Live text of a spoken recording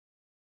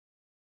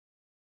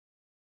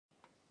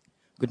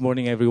Good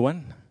morning,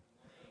 everyone.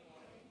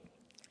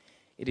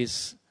 It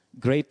is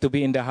great to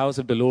be in the house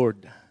of the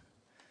Lord.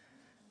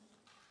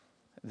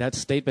 That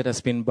statement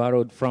has been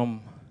borrowed from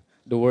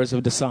the words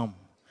of the psalm.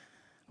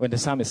 When the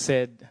psalmist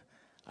said,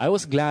 I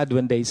was glad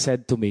when they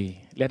said to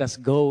me, let us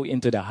go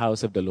into the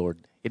house of the Lord.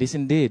 It is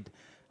indeed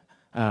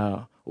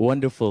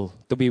wonderful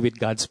to be with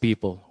God's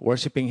people,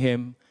 worshiping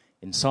Him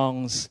in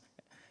songs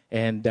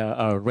and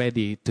are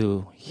ready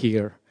to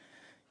hear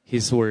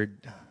His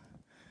word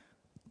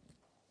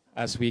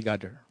as we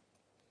gather.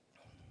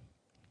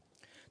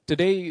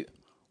 Today,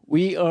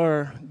 we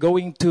are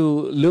going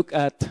to look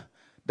at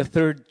the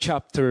third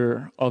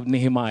chapter of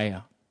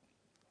Nehemiah.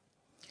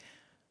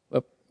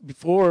 But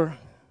before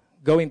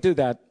going to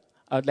that,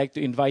 I'd like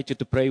to invite you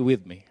to pray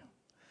with me.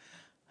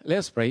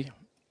 Let's pray.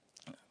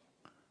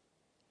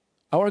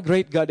 Our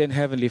great God and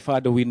Heavenly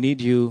Father, we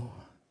need you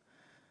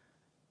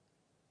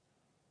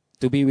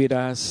to be with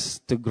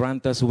us, to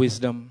grant us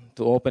wisdom,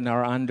 to open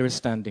our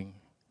understanding,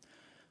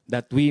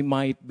 that we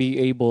might be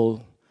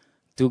able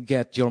to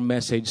get your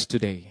message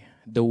today,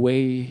 the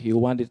way you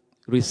want it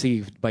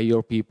received by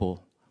your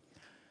people.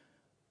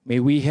 May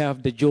we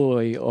have the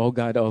joy, oh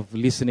God, of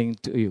listening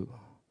to you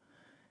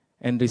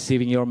and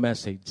receiving your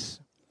message.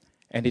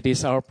 And it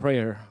is our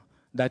prayer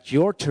that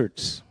your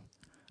church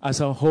as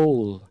a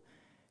whole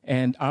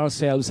and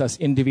ourselves as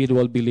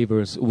individual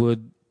believers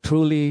would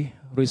truly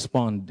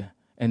respond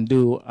and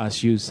do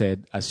as you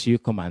said, as you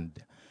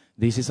command.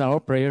 This is our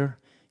prayer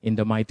in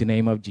the mighty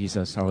name of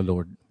Jesus, our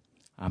Lord.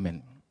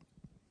 Amen.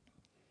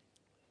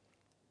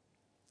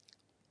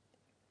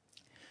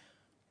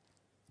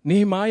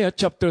 Nehemiah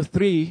chapter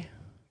 3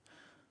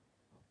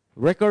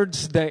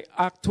 records the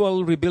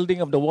actual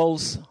rebuilding of the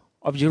walls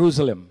of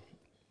Jerusalem,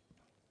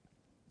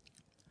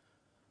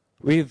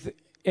 with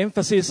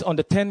emphasis on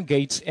the 10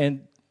 gates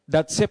and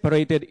that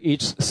separated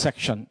each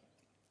section.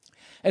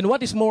 And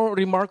what is more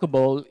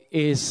remarkable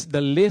is the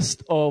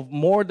list of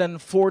more than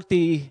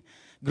 40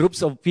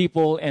 groups of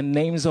people and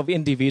names of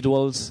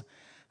individuals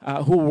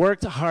who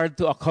worked hard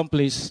to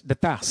accomplish the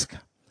task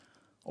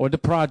or the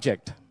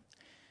project.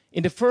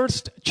 In the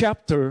first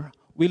chapter,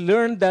 we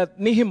learned that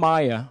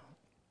Nehemiah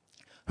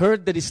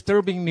heard the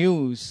disturbing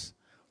news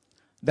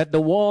that the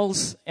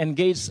walls and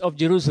gates of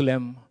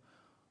Jerusalem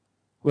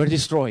were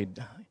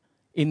destroyed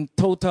in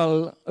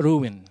total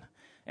ruin.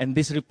 And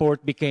this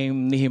report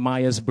became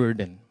Nehemiah's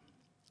burden.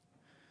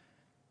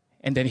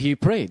 And then he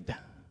prayed.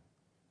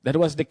 That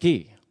was the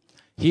key.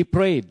 He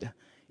prayed.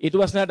 It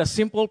was not a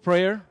simple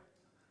prayer.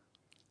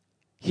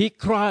 He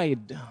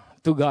cried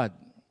to God.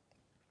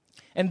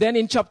 And then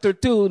in chapter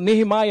 2,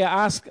 Nehemiah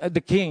asked the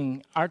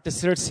king,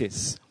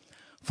 Artaxerxes,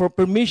 for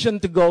permission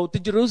to go to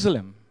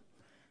Jerusalem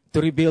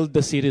to rebuild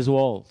the city's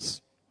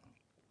walls.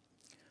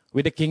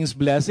 With the king's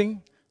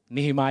blessing,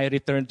 Nehemiah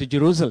returned to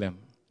Jerusalem.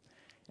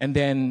 And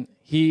then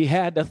he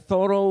had a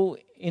thorough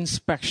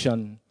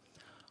inspection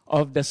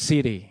of the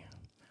city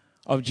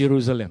of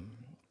Jerusalem.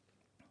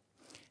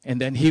 And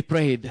then he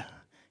prayed.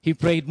 He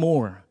prayed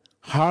more,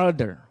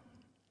 harder.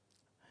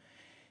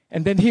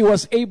 And then he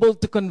was able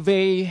to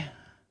convey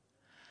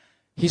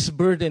his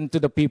burden to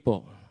the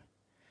people.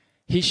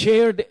 He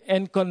shared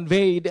and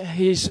conveyed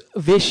his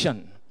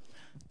vision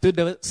to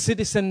the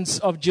citizens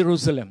of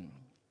Jerusalem.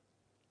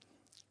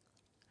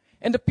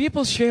 And the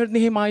people shared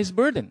Nehemiah's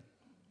burden.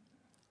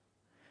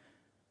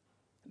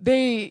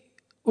 They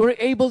were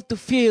able to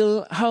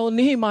feel how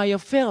Nehemiah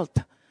felt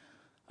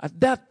at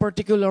that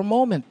particular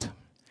moment.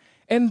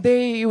 And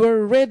they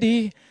were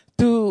ready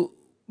to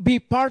be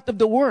part of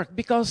the work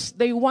because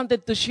they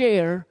wanted to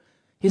share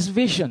his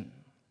vision.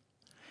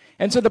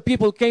 And so the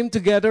people came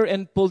together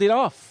and pulled it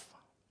off.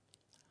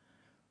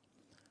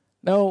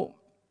 Now,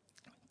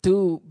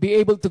 to be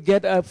able to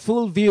get a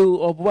full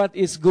view of what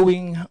is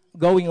going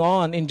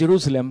on in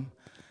Jerusalem,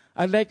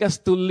 I'd like us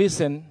to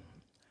listen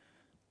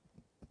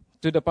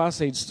to the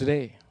passage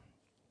today.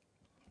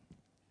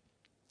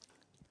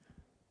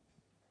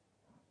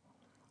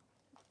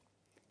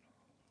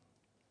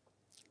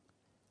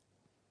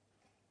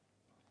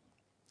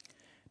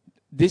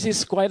 This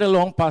is quite a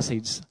long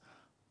passage,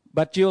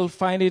 but you'll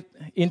find it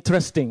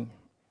interesting.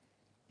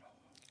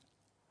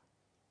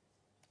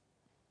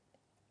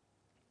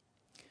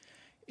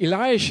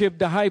 Eliashib,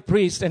 the high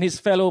priest, and his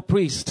fellow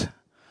priest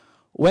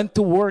went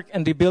to work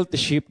and rebuilt the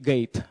sheep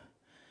gate.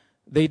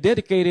 They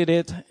dedicated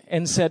it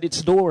and set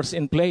its doors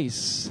in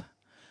place,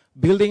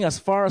 building as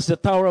far as the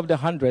Tower of the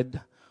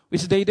 100,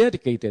 which they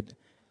dedicated,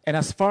 and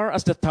as far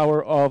as the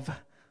Tower of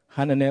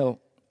Hananel.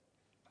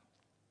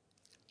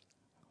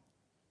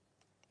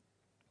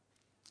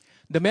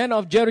 The men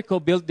of Jericho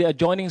built the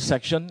adjoining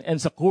section, and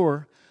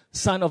Zakur,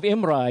 son of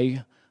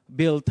Imri,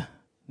 built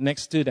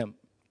next to them.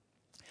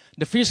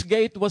 The fish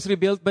gate was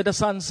rebuilt by the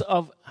sons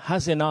of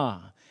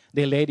Hasenah.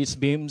 They laid its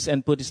beams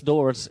and put its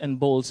doors and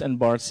bolts and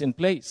bars in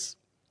place.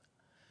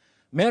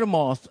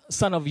 Meremoth,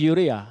 son of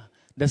Uriah,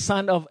 the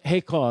son of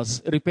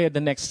Hakos, repaired the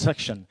next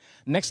section.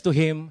 Next to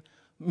him,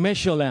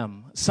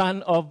 Meshullam,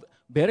 son of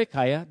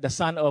Berechiah, the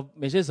son of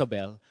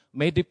Meshezabel,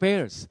 made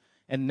repairs.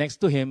 And next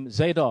to him,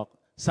 Zadok,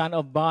 son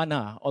of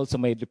Baana, also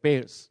made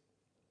repairs.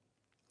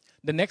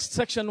 The next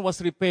section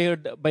was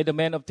repaired by the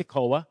men of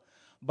Tekoa,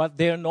 but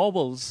their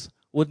nobles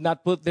would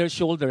not put their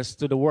shoulders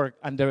to the work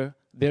under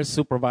their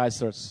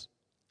supervisors.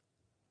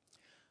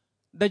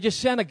 The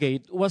Jeshanah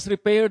gate was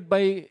repaired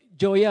by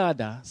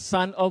Joiada,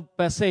 son of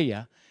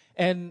Paseah,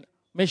 and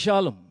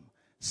Meshullam,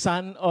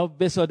 son of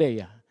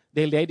Besodeah.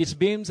 They laid its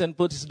beams and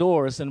put its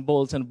doors and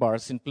bolts and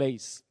bars in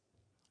place.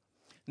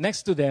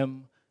 Next to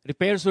them,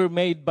 repairs were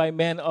made by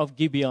men of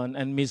Gibeon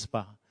and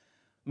Mizpah.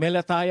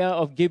 Melatiah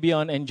of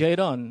Gibeon and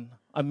Jaron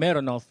of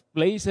Meronoth,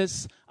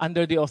 places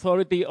under the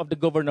authority of the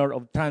governor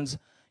of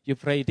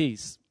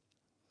Trans-Euphrates.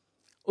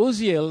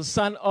 Uzziel,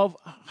 son of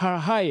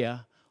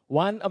Harhaiah,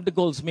 one of the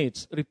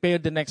goldsmiths,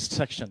 repaired the next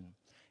section.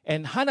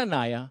 And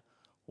Hananiah,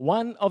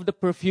 one of the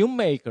perfume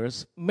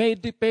makers,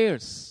 made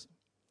repairs.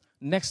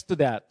 Next to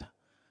that,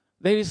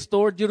 they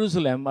restored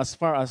Jerusalem as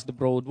far as the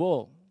broad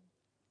wall.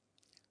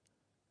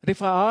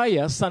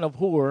 Rephaiah, son of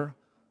Hur,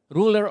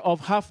 ruler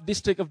of half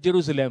district of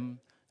Jerusalem,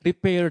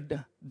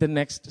 repaired the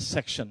next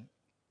section.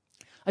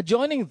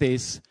 Adjoining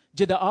this,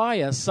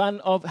 Jedaiah,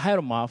 son of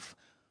Harmaph,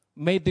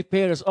 made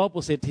repairs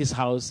opposite his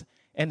house,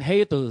 and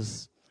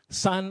Hattus,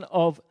 son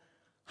of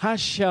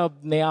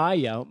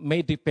Hashabneiah,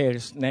 made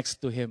repairs next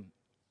to him.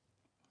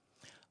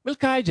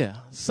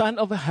 Melchijah, son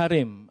of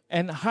Harim,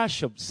 and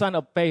Hashub, son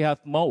of Pahath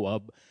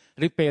Moab,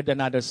 repaired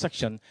another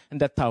section in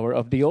the Tower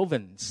of the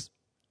Ovens.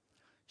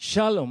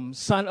 Shallum,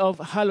 son of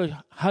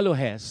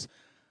Halohes,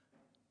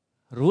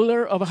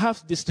 ruler of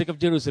half district of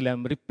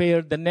Jerusalem,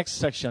 repaired the next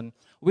section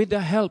with the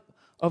help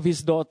of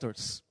his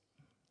daughters.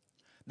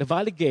 The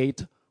valley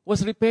gate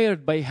was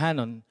repaired by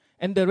Hanun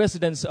and the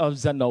residents of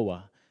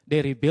Zanoah.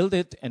 They rebuilt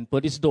it and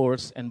put its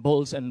doors and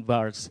bolts and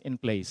bars in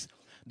place.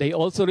 They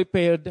also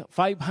repaired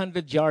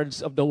 500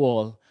 yards of the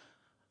wall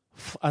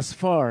as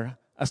far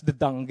as the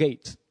dung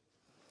gate.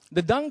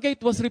 The dung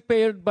gate was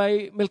repaired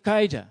by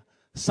Melchijah,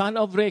 son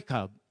of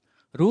Rechab,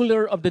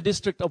 ruler of the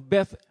district of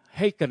Beth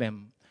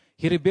Hakerem.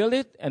 He rebuilt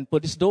it and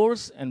put its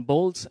doors and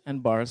bolts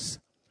and bars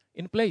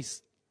in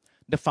place.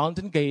 The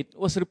fountain gate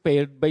was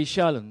repaired by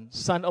Shallum,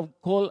 son of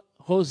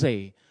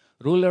Kol-Hoseh,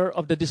 ruler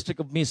of the district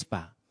of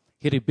Mizpah.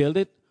 He rebuilt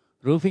it,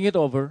 roofing it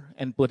over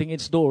and putting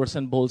its doors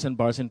and bolts and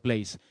bars in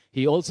place.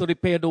 He also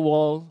repaired the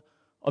wall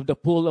of the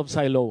pool of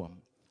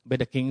Siloam by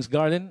the king's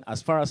garden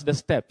as far as the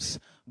steps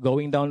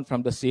going down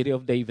from the city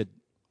of David.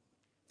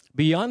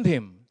 Beyond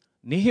him,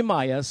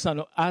 Nehemiah,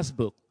 son of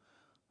Azbuk,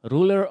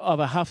 ruler of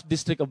a half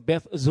district of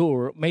Beth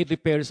Zur, made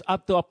repairs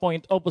up to a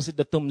point opposite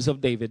the tombs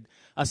of David,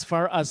 as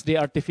far as the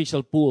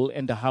artificial pool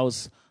and the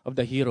house of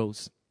the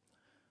heroes.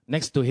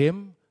 Next to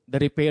him, the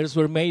repairs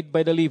were made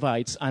by the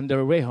Levites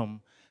under Rehum,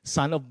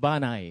 son of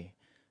Bani.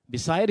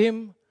 Beside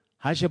him,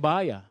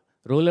 Hashabiah,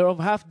 ruler of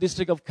half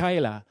district of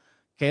Keilah,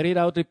 carried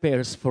out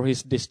repairs for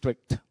his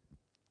district.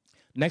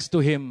 Next to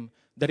him,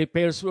 the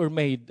repairs were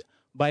made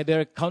by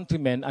their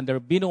countrymen under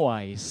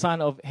Binnui,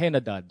 son of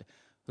Henadad,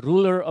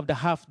 ruler of the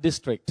half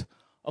district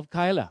of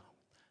Keilah.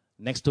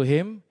 Next to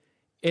him,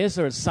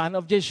 Ezer, son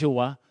of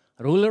Jeshua,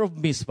 ruler of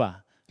Mizpah,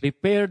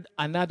 repaired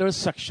another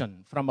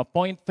section from a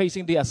point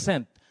facing the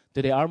ascent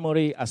to the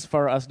armory as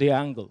far as the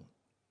angle.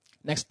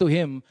 Next to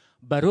him,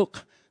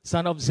 Baruch,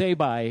 son of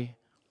Zabai,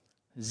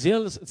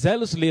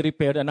 zealously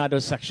repaired another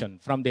section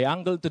from the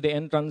angle to the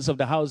entrance of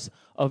the house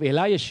of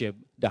Eliashib,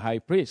 the high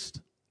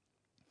priest.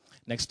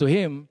 Next to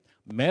him,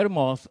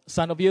 Meremoth,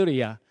 son of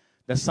Uriah,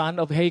 the son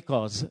of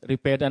Hakos,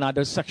 repaired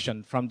another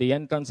section from the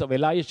entrance of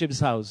Eliashib's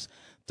house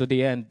to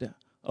the end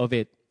of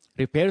it.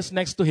 Repairs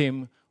next to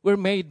him were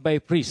made by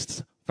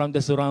priests from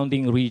the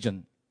surrounding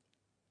region.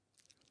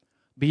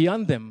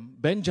 Beyond them,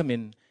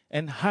 Benjamin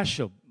and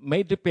Hashub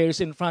made repairs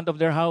in front of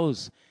their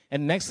house,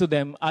 and next to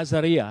them,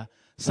 Azariah,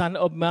 son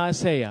of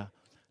Maaseiah,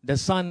 the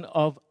son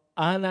of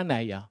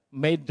Ananiah,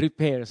 made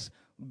repairs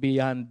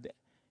beyond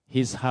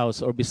his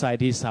house or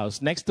beside his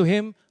house. Next to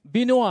him,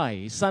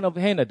 Binnui, son of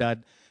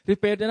Henadad,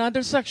 repaired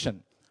another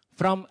section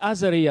from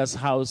Azariah's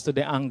house to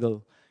the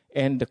angle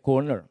and the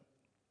corner.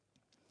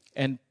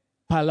 And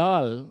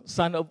Palal,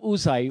 son of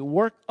Uzai,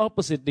 worked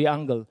opposite the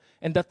angle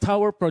and the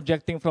tower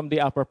projecting from the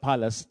upper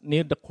palace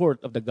near the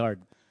court of the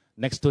guard.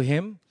 Next to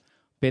him,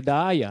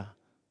 Pedaiah,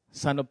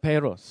 son of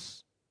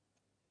Peros,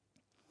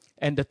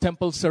 and the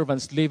temple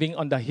servants living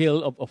on the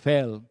hill of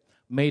Ophel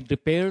made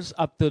repairs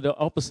up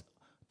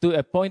to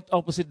a point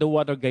opposite the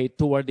water gate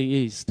toward the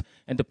east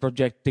and the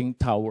projecting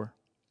tower.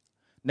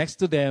 Next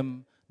to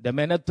them, the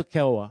men of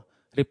Tekoa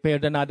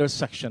repaired another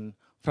section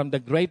from the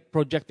great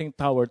projecting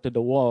tower to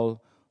the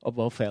wall of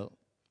Ophel.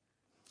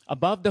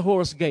 Above the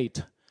horse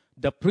gate,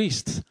 the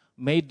priests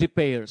made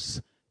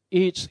repairs,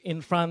 each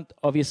in front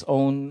of his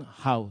own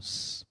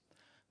house.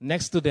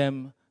 Next to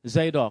them,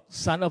 Zadok,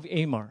 son of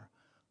Immer,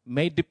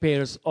 made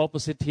repairs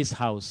opposite his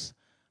house.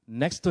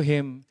 Next to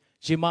him,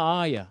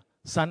 Shemaiah,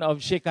 son of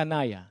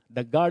Shechaniah,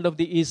 the guard of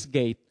the east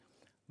gate,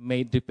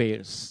 made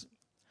repairs.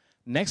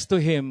 Next to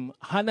him,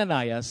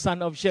 Hananiah,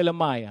 son of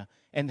Shelemiah,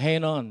 and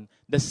Hanon,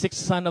 the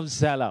sixth son of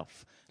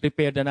Zalaph,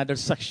 repaired another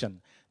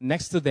section.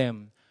 Next to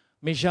them,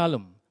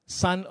 Meshullam,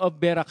 son of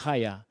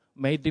Berechiah,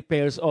 made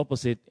repairs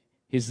opposite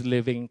his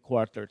living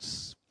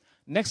quarters.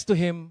 Next to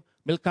him,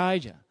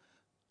 Milchijah,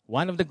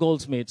 one of the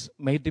goldsmiths,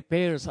 made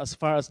repairs as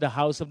far as the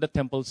house of the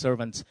temple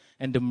servants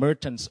and the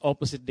merchants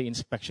opposite the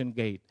inspection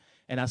gate,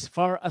 and as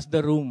far as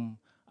the room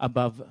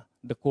above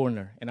the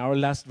corner. In our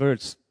last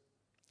verse,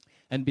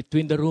 and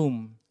between the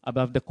room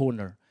above the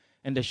corner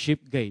and the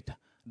sheep gate,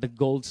 the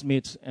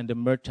goldsmiths and the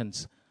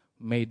merchants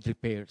made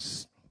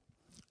repairs.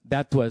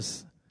 That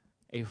was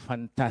a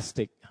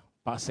fantastic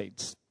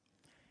passage.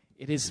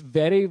 It is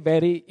very,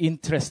 very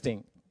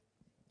interesting.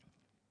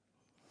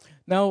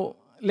 Now,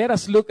 let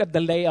us look at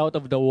the layout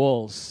of the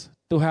walls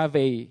to have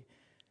a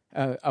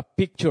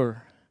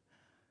picture,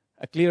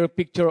 a clearer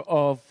picture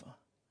of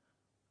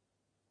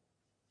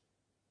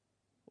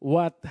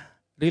what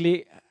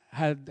really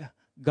had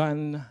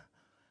gone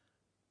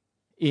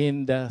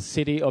in the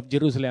city of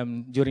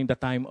Jerusalem during the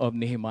time of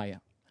Nehemiah.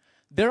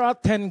 There are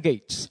 10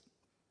 gates.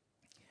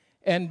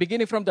 And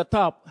beginning from the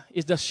top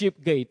is the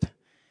sheep gate.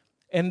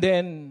 And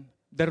then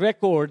the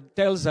record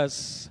tells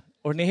us,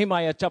 or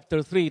Nehemiah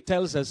chapter 3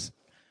 tells us,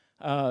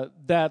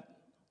 that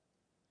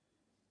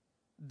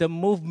the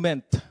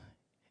movement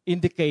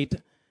indicate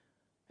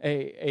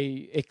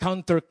a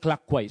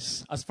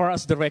counterclockwise as far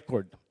as the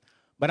record.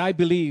 But I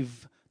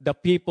believe the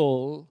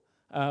people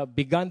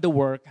began the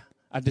work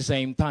at the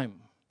same time.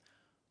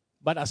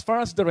 But as far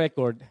as the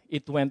record,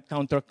 it went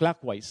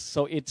counterclockwise.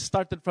 So it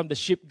started from the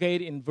sheep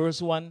gate in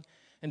verse 1,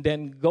 and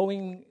then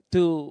going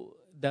to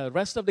the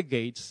rest of the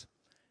gates,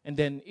 and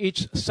then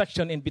each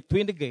section in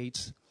between the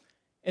gates,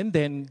 and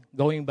then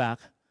going back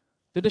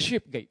to the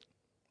sheep gate.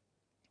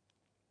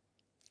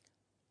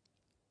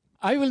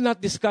 I will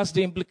not discuss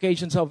the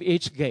implications of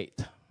each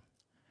gate.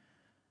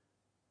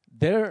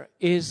 There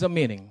is a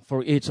meaning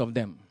for each of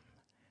them,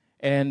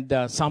 and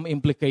some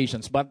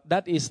implications. But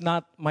that is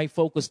not my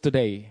focus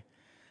today,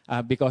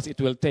 because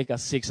it will take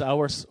us 6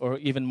 hours or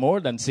even more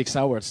than 6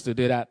 hours to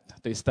do that,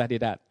 to study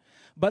that.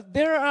 But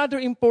there are other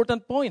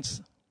important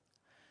points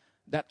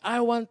that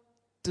I want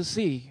to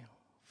see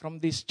from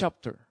this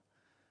chapter.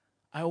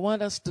 I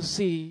want us to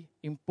see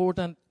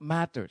important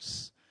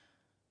matters.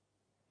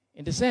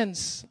 In the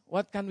sense,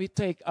 what can we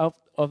take out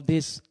of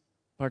this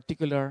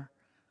particular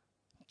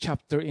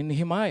chapter in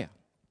Nehemiah?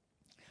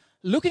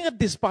 Looking at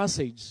this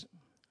passage,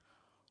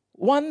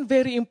 one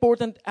very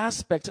important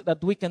aspect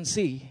that we can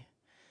see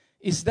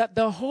is that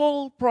the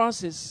whole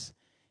process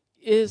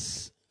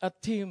is a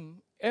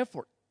team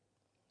effort.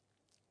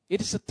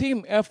 It is a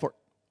team effort.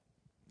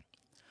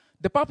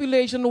 The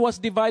population was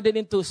divided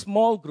into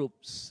small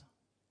groups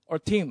or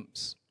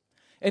teams,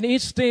 and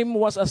each team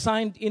was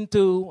assigned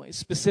into a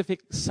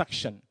specific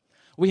section.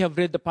 We have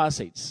read the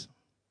passage.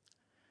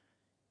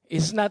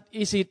 It's not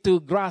easy to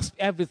grasp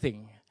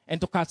everything and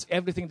to catch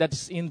everything that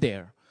is in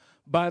there,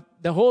 but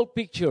the whole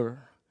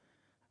picture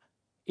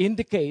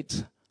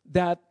indicates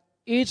that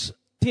each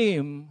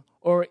team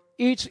or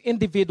each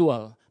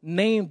individual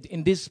named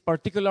in this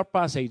particular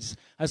passage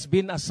has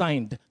been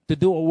assigned to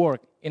do a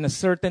work in a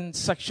certain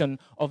section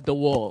of the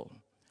wall.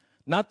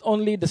 Not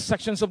only the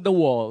sections of the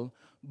wall,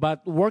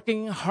 but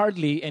working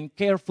hardly and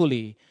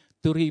carefully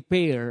to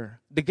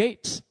repair the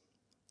gates.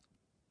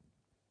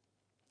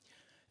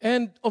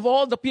 And of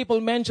all the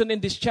people mentioned in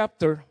this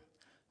chapter,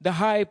 the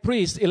high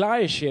priest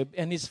Eliashib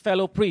and his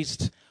fellow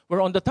priests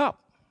were on the top.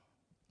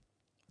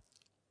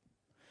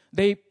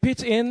 They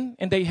pitched in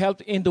and they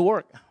helped in the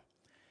work.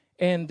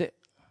 And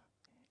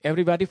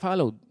everybody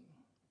followed.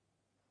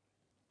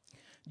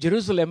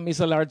 Jerusalem is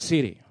a large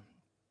city.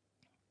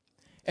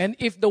 And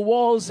if the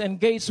walls and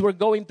gates were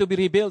going to be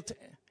rebuilt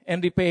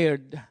and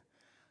repaired,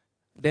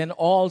 then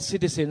all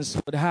citizens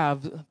would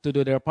have to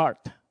do their part.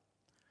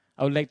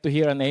 I would like to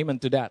hear an amen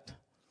to that.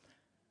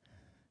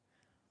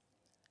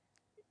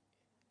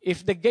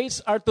 If the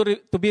gates are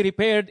to be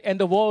repaired and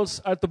the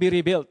walls are to be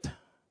rebuilt,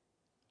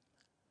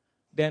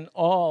 then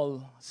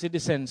all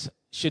citizens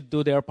should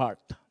do their part.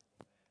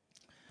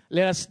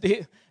 Let's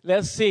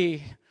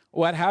see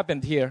what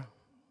happened here.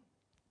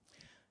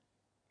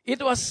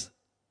 It was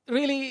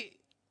really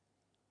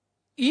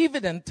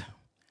evident,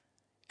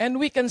 and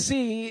we can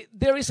see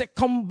there is a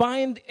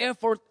combined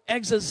effort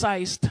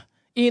exercised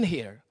in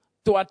here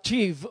to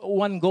achieve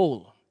one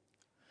goal.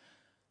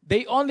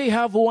 They only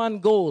have one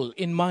goal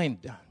in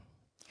mind.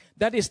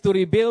 That is to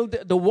rebuild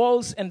the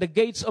walls and the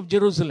gates of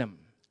Jerusalem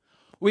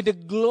with the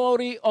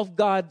glory of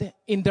God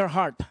in their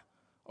heart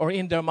or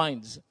in their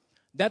minds.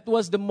 That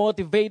was the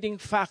motivating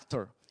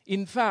factor.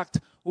 In fact,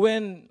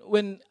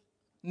 when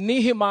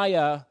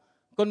Nehemiah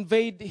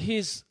conveyed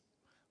his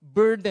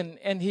burden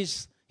and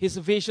his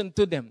vision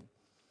to them,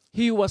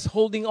 he was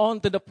holding on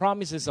to the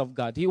promises of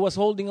God. He was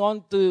holding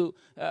on to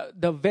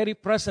the very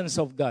presence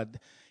of God.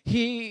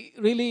 He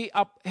really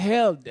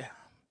upheld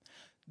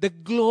the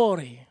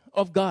glory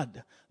of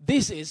God.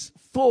 This is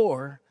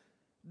for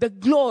the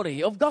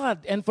glory of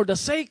God and for the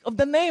sake of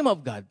the name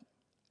of God.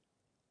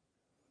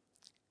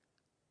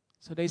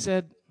 So they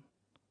said,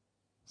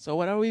 so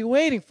what are we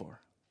waiting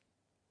for?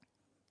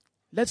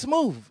 Let's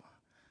move.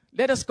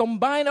 Let us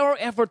combine our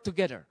effort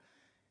together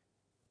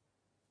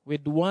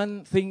with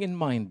one thing in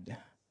mind.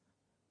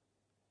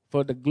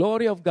 For the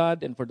glory of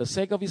God and for the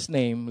sake of his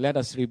name, let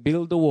us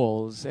rebuild the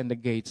walls and the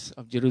gates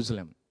of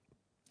Jerusalem.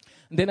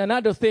 And then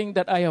another thing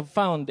that I have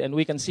found, and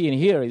we can see in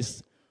here,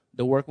 is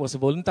the work was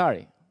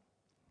voluntary.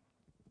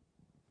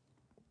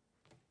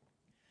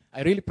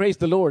 I really praise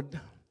the Lord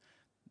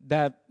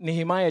that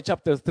Nehemiah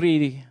chapter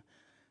 3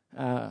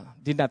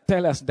 did not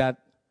tell us that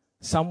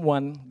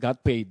someone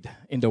got paid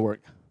in the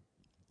work.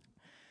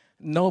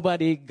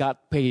 Nobody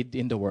got paid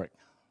in the work.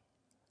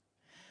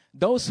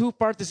 Those who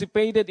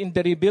participated in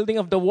the rebuilding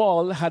of the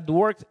wall had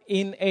worked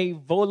in a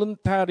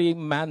voluntary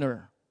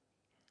manner.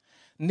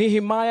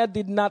 Nehemiah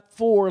did not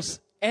force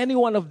any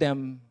one of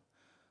them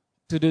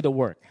to do the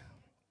work.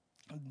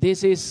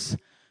 This is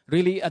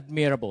really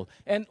admirable.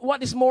 And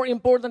what is more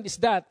important is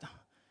that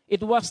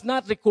it was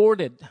not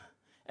recorded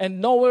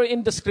and nowhere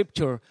in the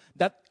scripture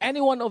that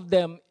any one of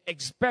them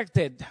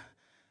expected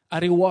a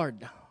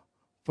reward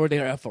for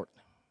their effort.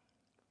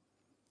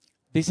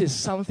 This is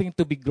something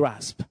to be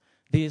grasped.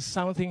 This is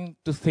something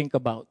to think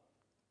about.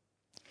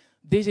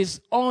 This is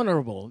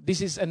honorable.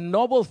 This is a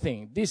noble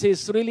thing. This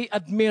is really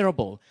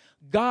admirable.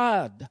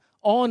 God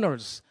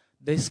honors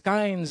these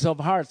kinds of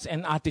hearts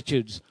and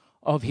attitudes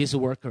of his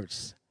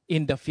workers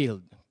in the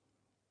field.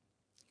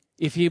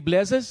 If he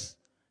blesses,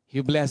 he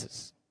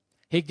blesses.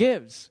 He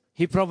gives,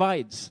 he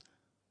provides.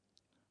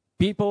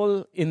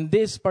 People in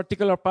this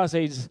particular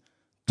passage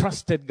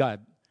trusted God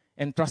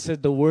and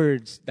trusted the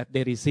words that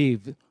they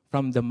received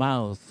from the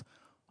mouth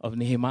of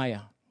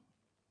Nehemiah.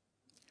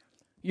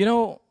 You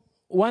know,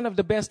 one of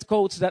the best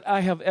quotes that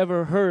I have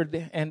ever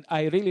heard, and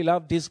I really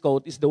love this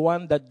quote, is the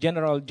one that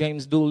General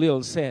James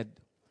Doolittle said.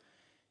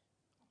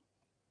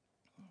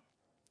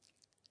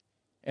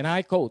 And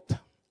I quote,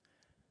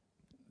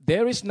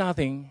 "There is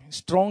nothing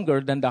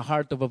stronger than the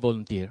heart of a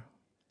volunteer."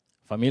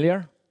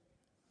 Familiar?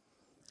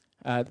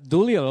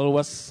 Doolittle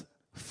was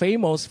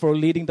famous for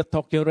leading the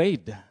Tokyo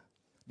Raid.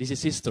 This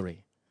is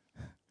history.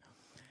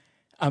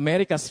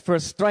 America's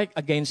first strike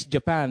against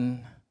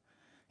Japan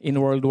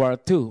in World War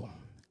II.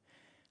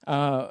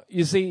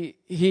 You see,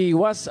 he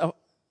was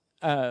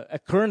a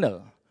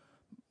colonel,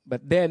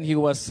 but then he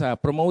was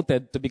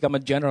promoted to become a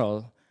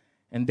general.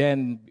 And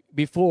then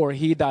before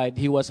he died,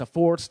 he was a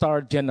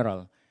 4-star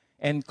general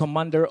and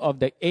commander of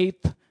the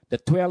 8th, the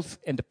 12th,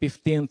 and the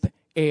 15th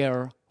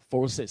Air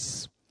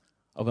Forces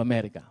of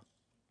America.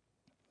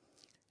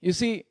 You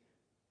see,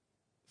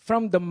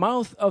 from the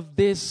mouth of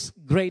this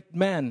great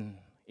man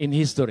in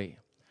history,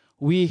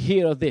 we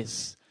hear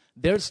this.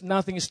 There's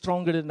nothing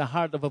stronger than the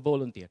heart of a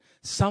volunteer.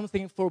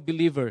 Something for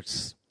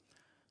believers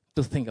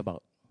to think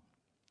about.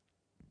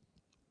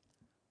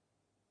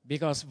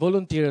 Because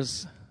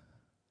volunteers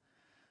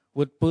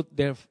would put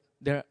their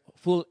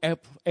full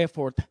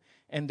effort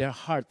and their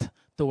heart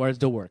towards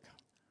the work.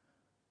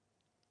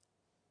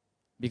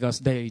 Because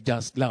they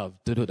just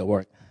love to do the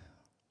work.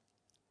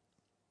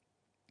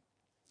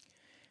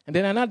 And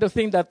then another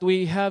thing that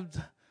we have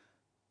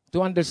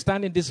to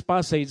understand in this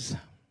passage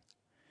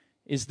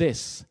is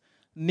this.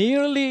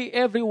 Nearly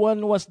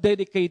everyone was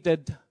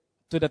dedicated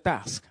to the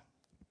task.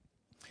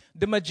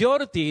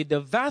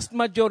 The vast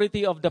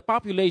majority of the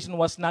population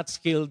was not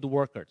skilled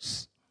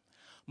workers.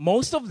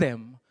 Most of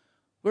them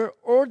were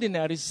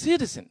ordinary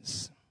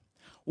citizens.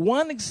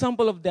 One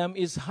example of them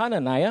is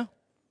Hananiah,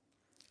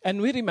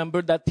 and we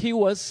remember that he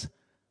was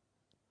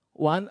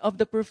one of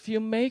the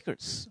perfume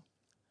makers.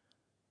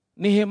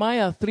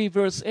 Nehemiah 3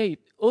 verse 8,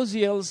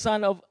 Uzziel,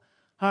 son of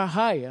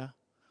Harhaiah,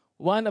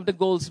 one of the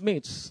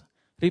goldsmiths,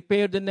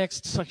 repaired the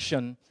next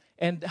section.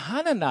 And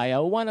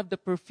Hananiah, one of the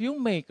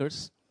perfume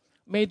makers,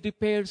 made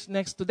repairs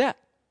next to that.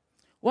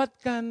 What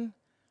can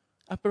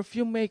a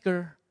perfume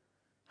maker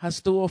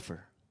has to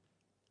offer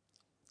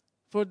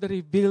for the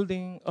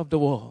rebuilding of the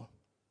wall?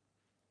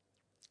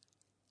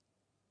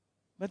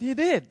 But he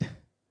did.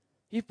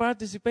 He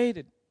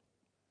participated.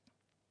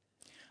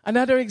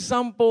 Another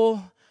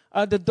example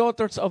are the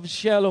daughters of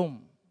Shallum.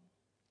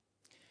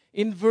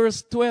 In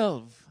verse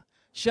 12,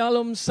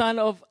 Shallum, son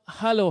of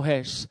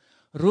Halohesh,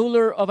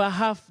 ruler of a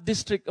half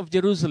district of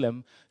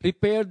Jerusalem,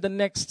 repaired the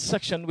next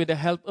section with the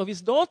help of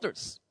his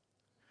daughters.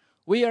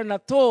 We are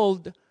not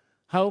told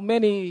how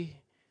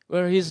many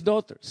were his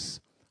daughters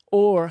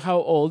or how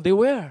old they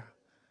were.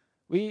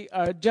 We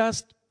are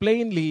just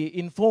plainly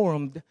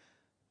informed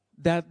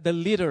that the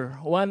leader,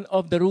 one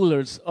of the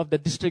rulers of the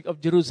district of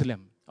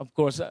Jerusalem, of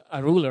course,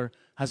 a ruler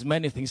has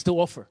many things to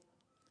offer.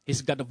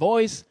 He's got the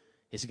voice,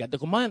 he's got the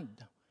command,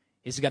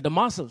 he's got the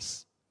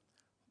muscles.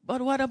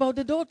 But what about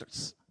the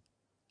daughters?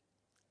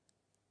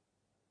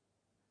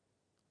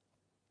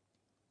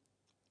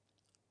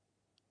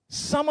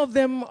 Some of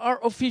them are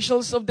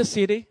officials of the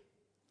city,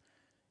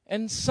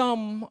 and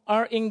some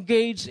are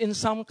engaged in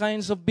some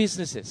kinds of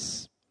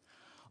businesses.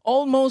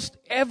 Almost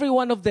every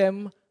one of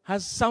them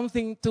has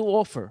something to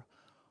offer.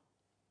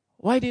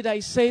 Why did I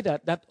say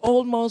that? That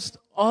almost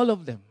all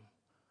of them.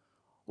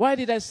 Why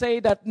did I say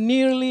that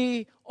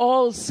nearly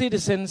all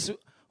citizens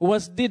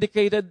was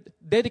dedicated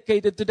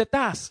to the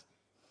task?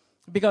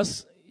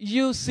 Because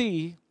you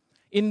see,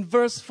 in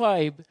verse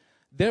 5,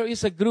 there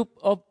is a group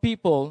of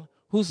people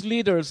whose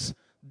leaders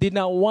did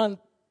not want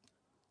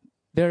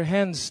their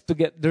hands to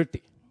get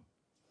dirty.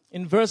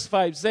 In verse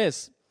 5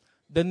 says,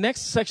 the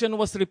next section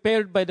was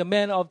repaired by the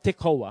men of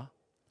Tekoa,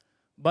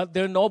 but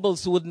their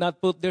nobles would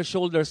not put their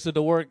shoulders to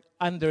the work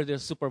under their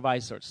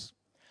supervisors.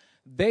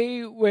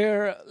 They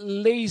were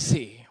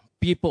lazy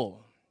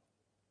people.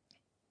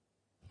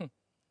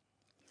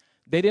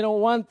 They didn't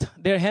want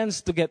their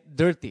hands to get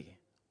dirty.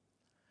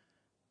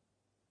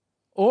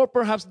 Or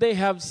perhaps they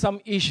have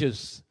some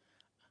issues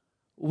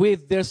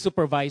with their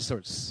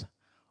supervisors.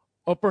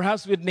 Or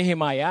perhaps with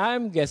Nehemiah,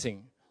 I'm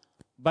guessing.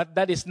 But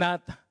that is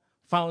not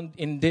found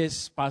in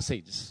this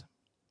passage.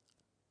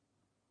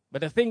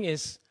 But the thing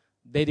is,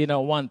 they did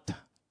not want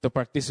to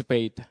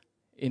participate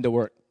in the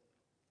work.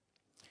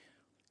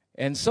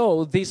 And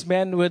so, these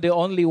men were the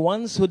only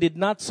ones who did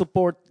not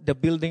support the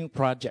building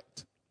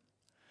project.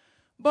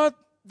 But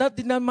that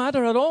did not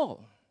matter at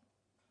all.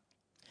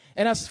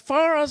 And as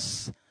far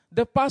as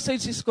the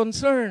passage is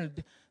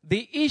concerned,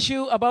 the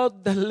issue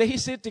about the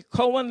lazy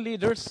Tekoan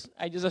leaders,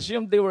 I just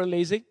assumed they were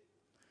lazy,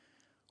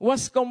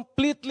 was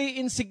completely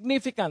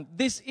insignificant.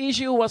 This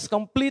issue was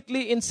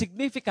completely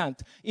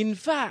insignificant. In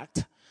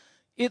fact,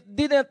 it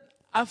didn't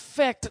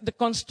affect the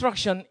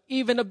construction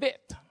even a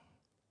bit.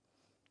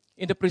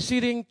 In the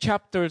preceding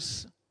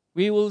chapters,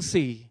 we will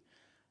see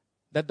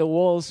that the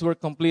walls were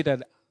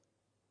completed,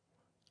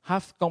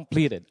 half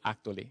completed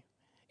actually,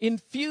 in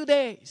few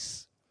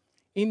days,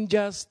 in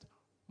just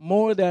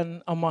more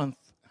than a month.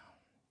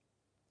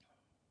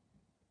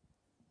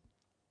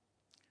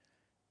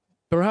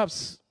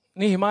 Perhaps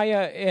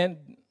Nehemiah and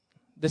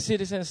the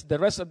citizens, the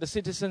rest of the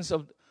citizens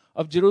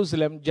of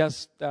Jerusalem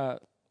just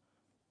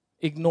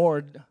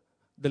ignored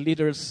the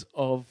leaders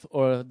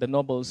or the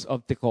nobles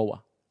of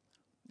Tekoa.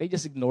 They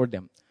just ignored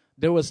them.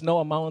 There was no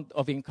amount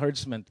of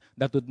encouragement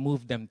that would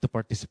move them to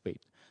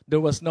participate. There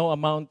was no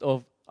amount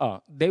of,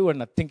 they were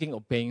not thinking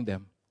of paying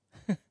them.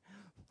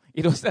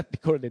 It was not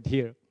recorded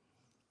here.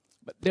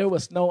 But there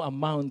was no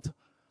amount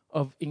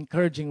of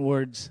encouraging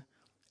words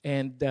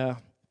and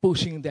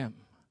pushing them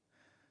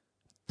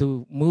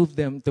to move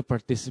them to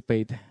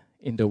participate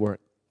in the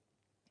work.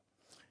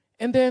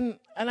 And then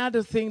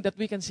another thing that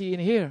we can see in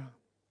here,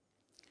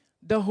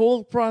 the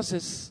whole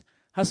process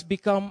has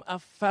become a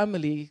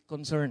family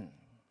concern.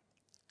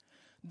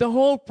 The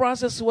whole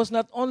process was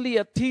not only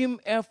a team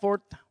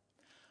effort,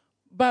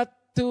 but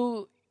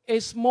to a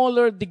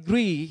smaller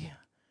degree,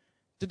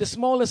 to the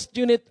smallest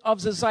unit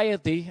of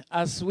society,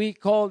 as we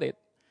call it,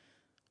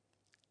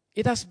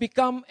 it has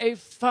become a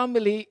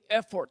family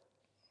effort.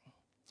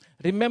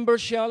 Remember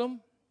Shalom?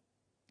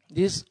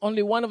 This is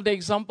only one of the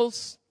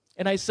examples.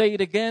 And I say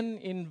it again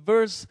in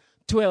verse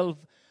 12.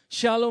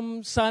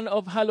 Shalom, son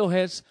of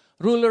Halohes,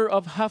 ruler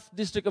of half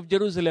district of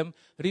Jerusalem,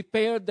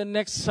 repaired the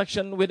next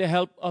section with the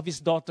help of his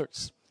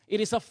daughters.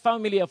 It is a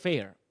family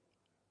affair.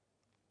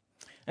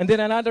 And then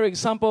another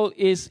example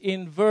is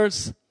in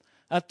verse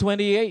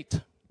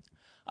 28.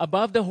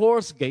 Above the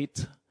horse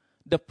gate,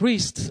 the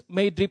priests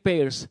made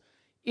repairs,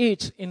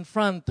 each in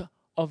front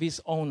of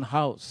his own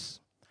house.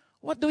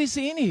 What do we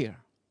see in here?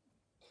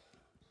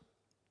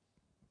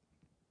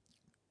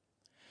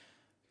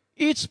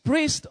 Each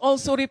priest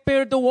also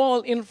repaired the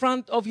wall in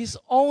front of his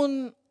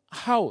own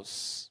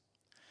house,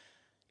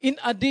 in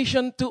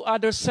addition to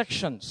other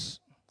sections.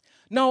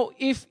 Now,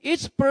 if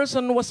each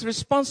person was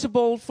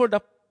responsible for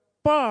the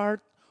part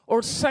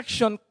or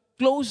section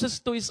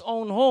closest to his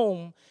own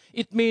home,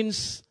 it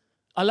means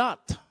a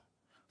lot.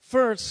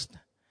 First,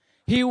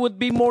 he would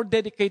be more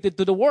dedicated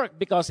to the work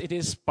because it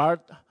is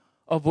part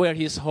of where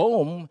his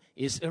home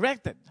is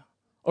erected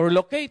or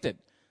located.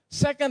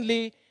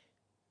 Secondly,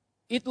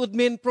 it would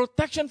mean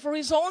protection for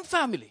his own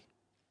family.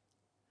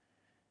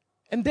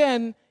 And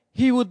then,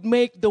 he would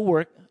make the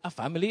work a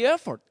family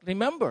effort.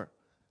 Remember,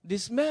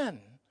 this man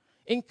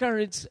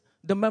encouraged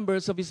the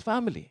members of his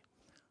family.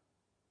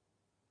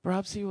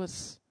 Perhaps he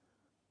was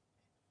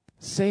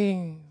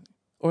saying,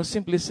 or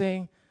simply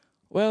saying,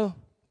 well,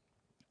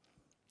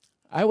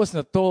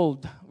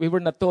 we were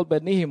not told by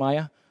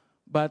Nehemiah,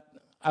 but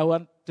I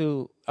want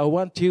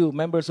you,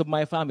 members of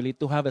my family,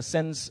 to have a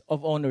sense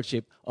of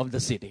ownership of the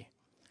city.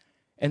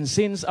 And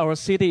since our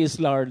city is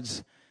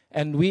large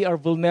and we are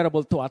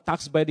vulnerable to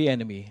attacks by the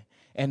enemy,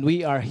 and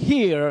we are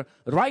here,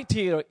 right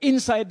here,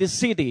 inside the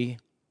city,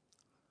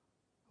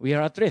 we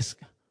are at risk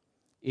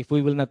if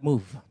we will not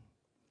move.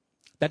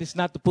 That is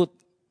not to put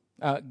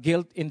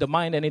guilt in the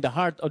mind and in the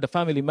heart of the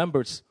family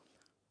members.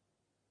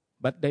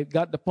 But they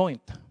got the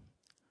point.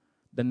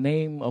 The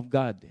name of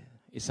God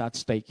is at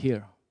stake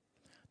here.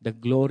 The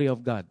glory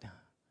of God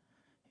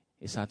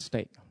is at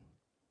stake.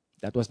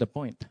 That was the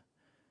point.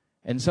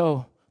 And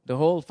so, the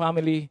whole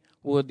family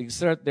would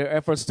exert their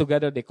efforts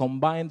together. They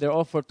combined their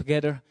effort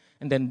together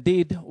and then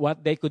did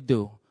what they could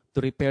do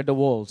to repair the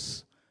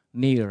walls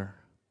near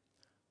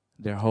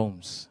their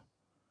homes.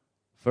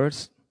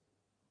 First,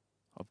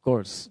 of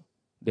course,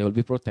 they will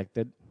be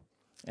protected,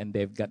 and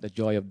they've got the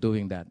joy of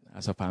doing that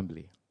as a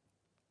family.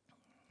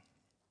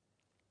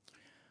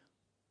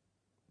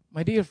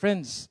 My dear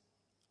friends,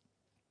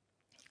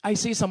 I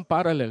see some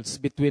parallels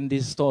between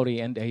this story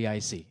and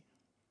AIC.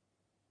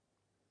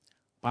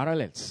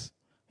 Parallels.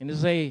 And to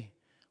say,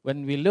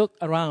 when we look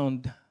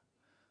around,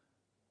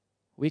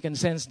 we can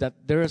sense that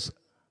there's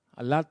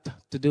a lot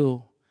to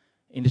do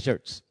in the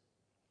church.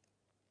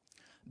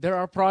 There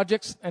are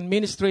projects and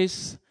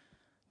ministries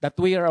that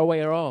we are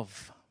aware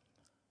of,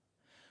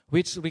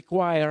 which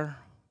require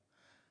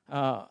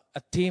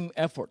a team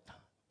effort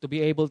to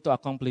be able to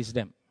accomplish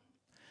them.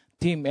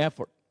 Team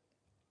effort.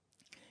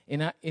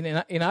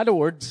 In other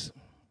words,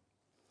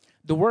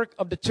 the work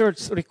of the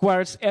church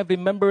requires every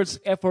member's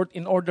effort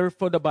in order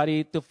for the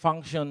body to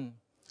function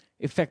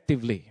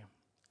effectively.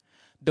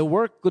 The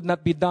work could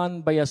not be done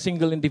by a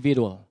single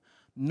individual,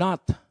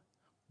 not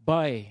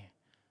by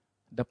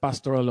the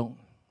pastor alone.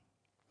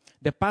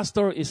 The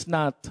pastor is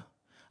not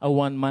a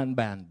one-man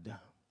band.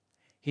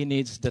 He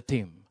needs the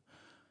team.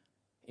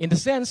 In the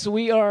sense,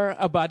 we are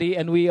a body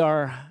and we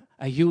are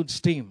a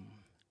huge team.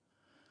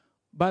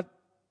 But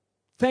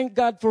thank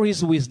God for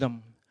His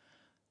wisdom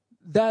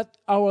that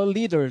our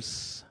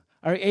leaders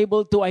are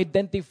able to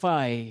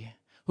identify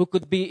who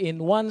could be in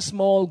one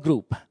small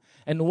group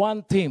and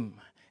one team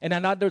and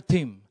another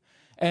team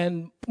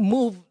and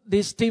move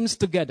these teams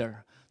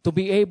together to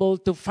be able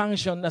to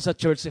function as a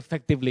church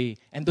effectively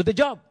and do the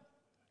job.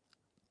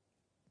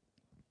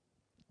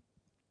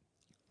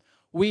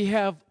 We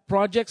have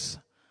projects,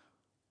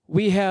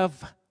 we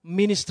have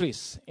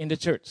ministries in the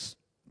church.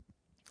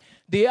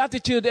 The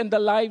attitude and the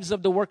lives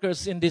of the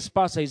workers in this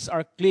passage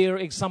are clear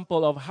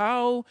example of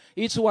how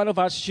each one of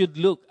us should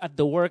look at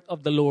the work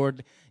of the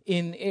Lord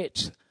in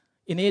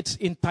its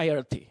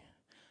entirety.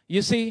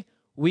 You see,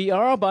 we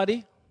are a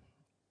body,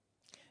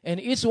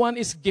 and each one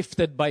is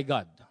gifted by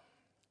God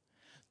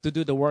to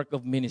do the work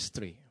of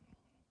ministry.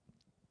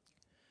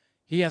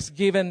 He has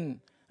given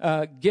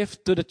a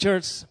gift to the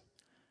church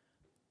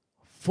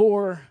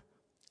for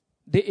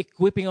the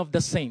equipping of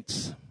the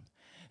saints.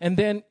 And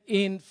then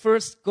in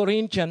 1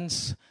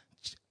 Corinthians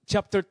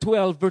chapter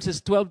 12, verses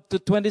 12 to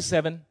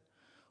 27,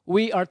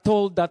 we are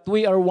told that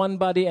we are one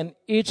body and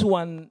each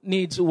one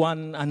needs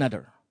one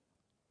another.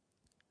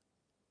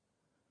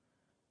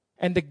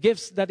 And the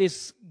gifts that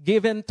is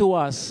given to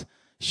us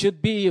should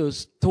be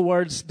used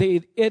towards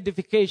the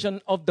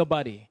edification of the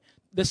body,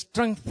 the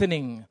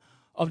strengthening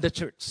of the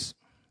church.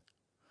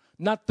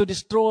 Not to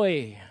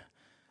destroy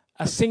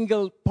a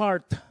single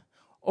part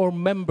or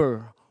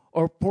member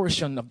or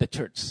portion of the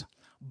church,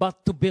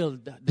 but to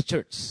build the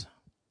church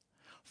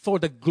for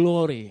the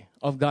glory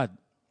of God.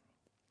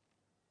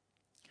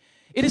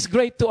 It is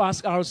great to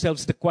ask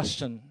ourselves the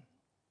question,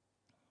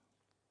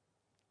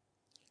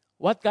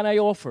 what can I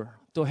offer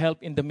to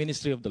help in the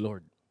ministry of the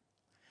Lord?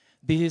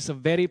 This is a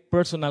very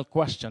personal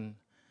question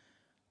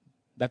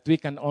that we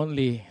can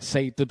only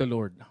say to the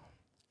Lord,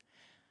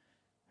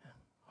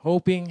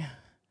 hoping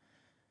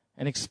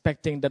and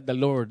expecting that the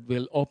Lord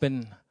will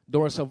open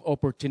doors of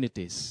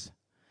opportunities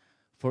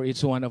for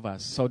each one of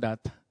us so that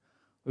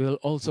we will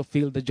also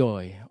feel the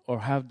joy or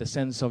have the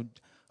sense of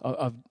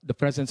the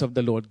presence of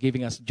the Lord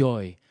giving us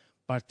joy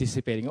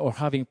participating or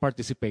having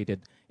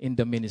participated in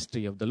the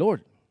ministry of the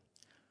Lord.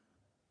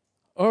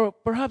 Or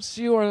perhaps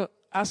you are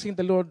asking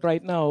the Lord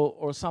right now,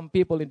 or some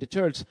people in the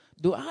church,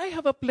 do I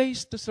have a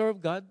place to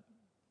serve God?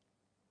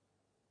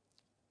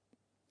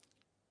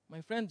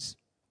 My friends,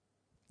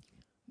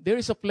 there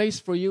is a place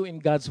for you in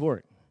God's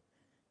work,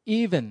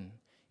 even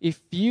if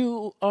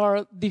you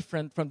are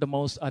different from the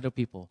most other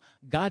people.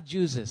 God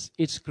uses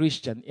each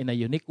Christian in a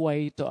unique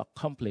way to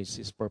accomplish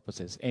His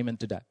purposes. Amen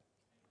to that.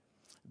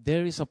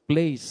 There is a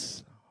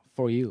place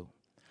for you.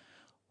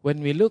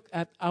 When we look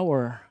at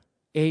our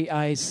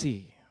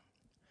AIC,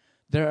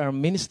 there are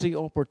ministry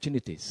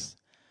opportunities.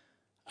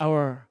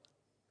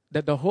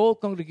 That the whole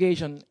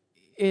congregation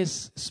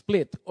is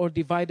split or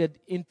divided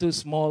into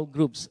small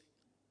groups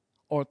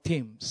or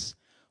teams.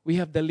 We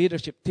have the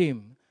leadership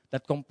team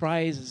that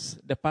comprises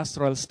the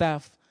pastoral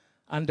staff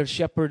under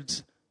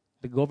shepherds,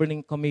 the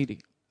governing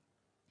committee.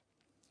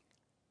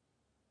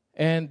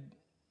 And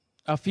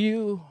a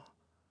few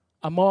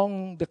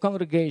among the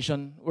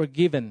congregation were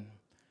given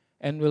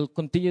and will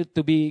continue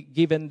to be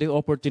given the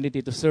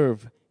opportunity to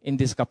serve in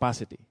this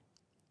capacity.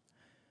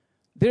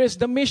 There is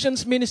the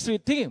missions ministry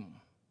team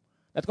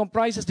that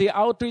comprises the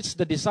outreach,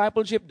 the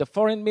discipleship, the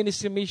foreign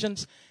ministry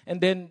missions,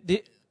 and then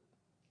the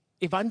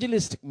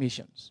evangelistic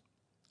missions.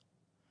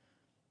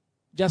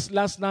 Just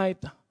last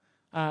night,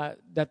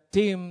 that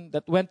team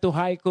that went to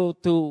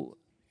Haikou to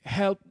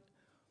help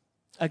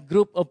a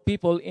group of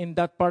people in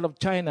that part of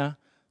China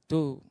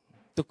to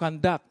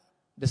conduct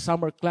the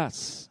summer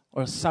class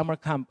or summer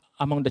camp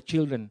among the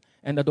children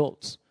and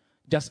adults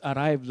just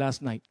arrived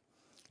last night.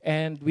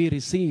 And we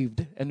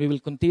received, and we will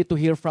continue to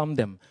hear from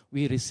them,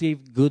 we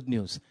received good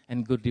news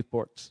and good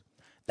reports.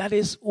 That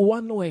is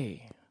one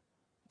way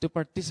to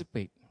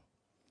participate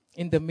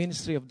in the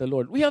ministry of the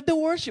Lord. We have the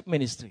worship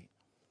ministry.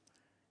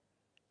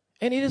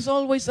 And it is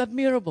always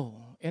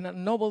admirable and a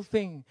noble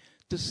thing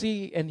to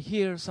see and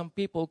hear some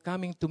people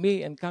coming to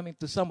me and coming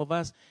to some of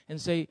us and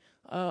say,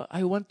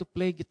 I want to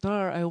play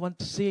guitar, I want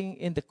to sing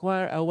in the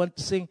choir, I want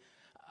to sing.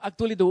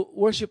 Actually, the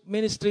worship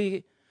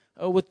ministry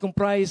would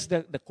comprise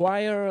the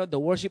choir, the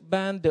worship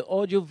band, the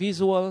audio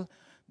visual,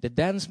 the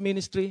dance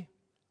ministry,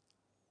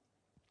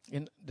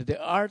 in the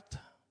art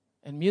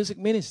and music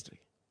ministry.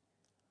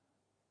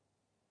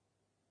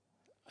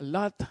 A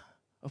lot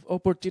of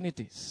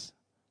opportunities.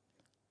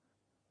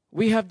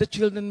 We have the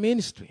children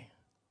ministry.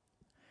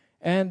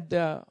 And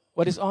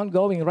what is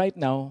ongoing right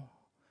now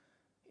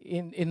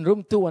in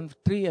room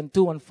 213 and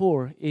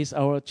 214 is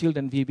our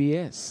children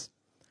VBS.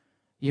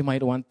 You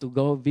might want to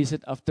go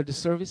visit after the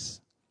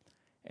service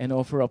and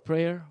offer a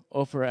prayer,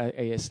 offer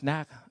a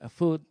snack, a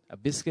food, a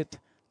biscuit,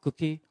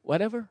 cookie,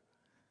 whatever.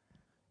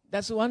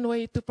 That's one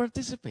way to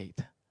participate,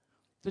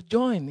 to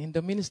join in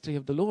the ministry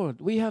of the Lord.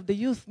 We have the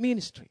youth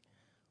ministry.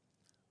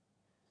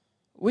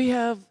 We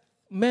have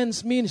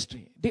men's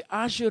ministry, the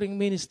ushering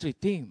ministry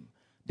team,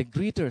 the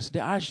greeters,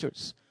 the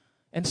ushers,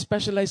 and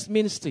specialized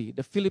ministry,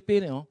 the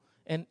Filipino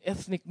and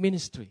ethnic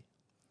ministry.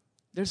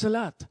 There's a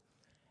lot.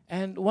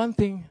 And one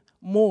thing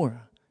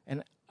more,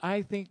 and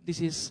I think this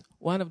is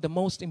one of the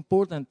most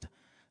important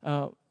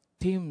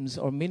teams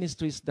or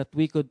ministries that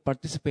we could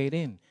participate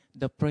in,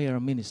 the prayer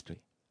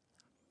ministry.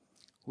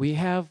 We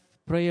have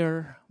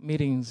prayer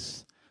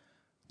meetings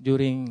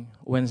during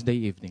Wednesday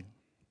evening.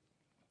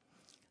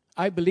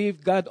 I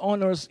believe God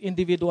honors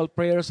individual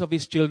prayers of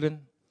His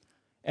children,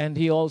 and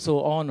He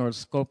also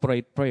honors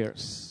corporate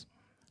prayers.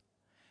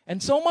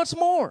 And so much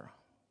more.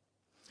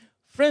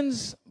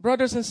 Friends,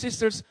 brothers and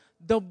sisters,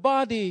 the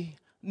body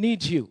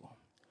needs you.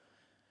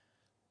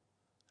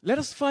 Let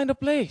us find a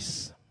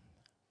place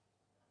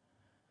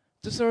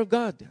to serve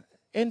God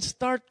and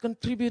start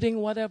contributing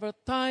whatever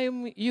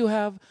time you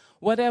have,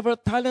 whatever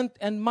talent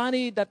and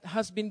money that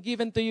has been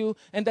given to you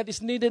and that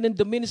is needed in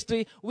the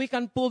ministry. We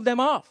can pull them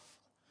off,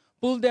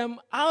 pull them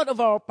out of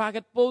our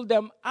pocket, pull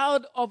them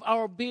out of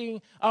our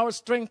being, our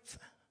strength,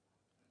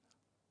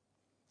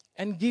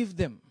 and give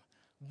them.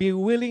 Be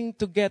willing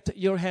to get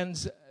your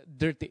hands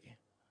dirty.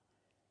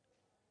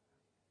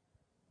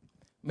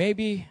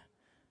 Maybe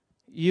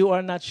you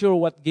are not sure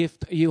what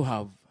gift you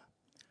have.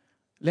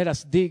 Let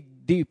us dig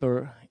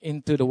deeper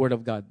into the Word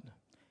of God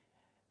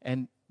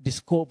and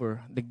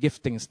discover the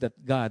giftings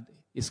that God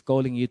is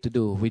calling you to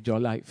do with your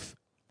life.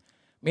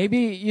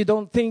 Maybe you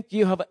don't think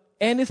you have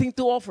anything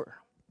to offer.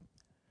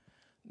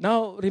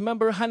 Now,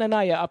 remember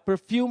Hananiah, a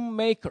perfume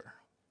maker.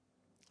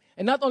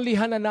 And not only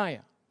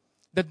Hananiah,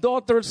 the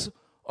daughters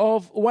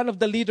of one of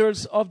the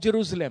leaders of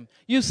Jerusalem.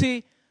 You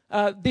see,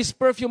 this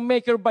perfume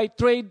maker by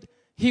trade,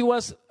 he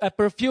was a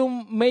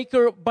perfume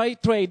maker by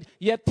trade,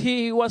 yet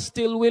he was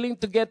still willing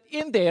to get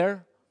in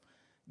there,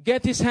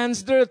 get his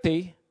hands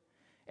dirty,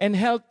 and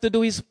help to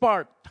do his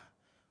part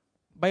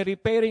by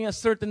repairing a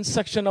certain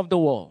section of the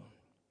wall.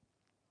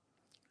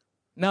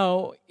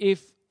 Now,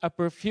 if a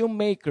perfume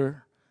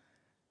maker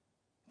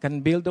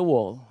can build a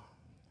wall,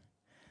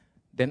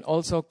 then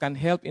also can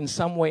help in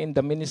some way in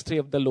the ministry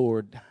of the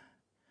Lord,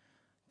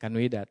 can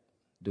we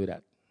do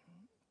that?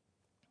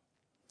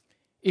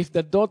 If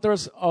the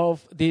daughters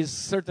of this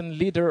certain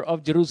leader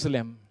of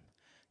Jerusalem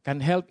can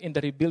help in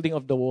the rebuilding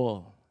of the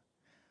wall,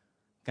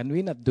 can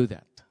we not do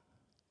that?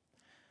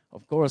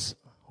 Of course,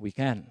 we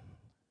can.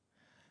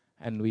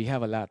 And we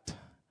have a lot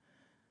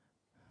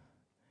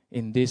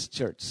in this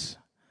church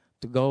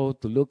to go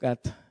to look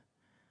at.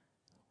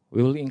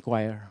 We will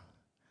inquire.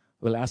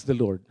 We'll ask the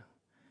Lord.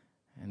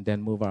 And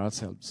then move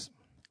ourselves.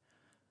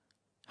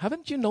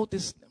 Haven't you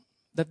noticed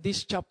that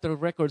this chapter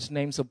records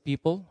names of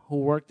people who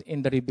worked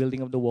in the rebuilding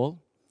of the wall?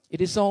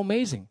 It is so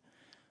amazing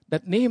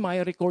that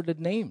Nehemiah recorded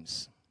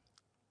names.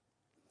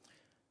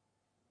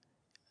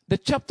 The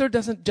chapter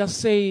doesn't just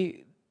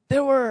say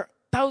there were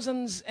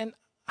thousands and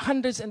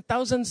hundreds and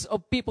thousands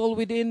of people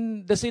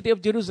within the city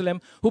of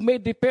Jerusalem who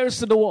made repairs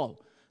to the wall.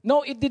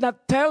 No, it did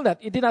not tell that.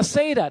 It did not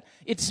say that.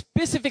 It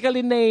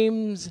specifically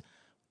names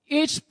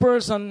each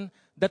person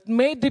that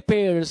made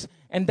repairs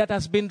and that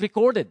has been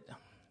recorded.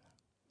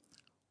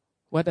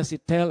 What does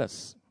it tell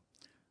us?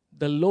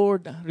 The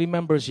Lord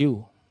remembers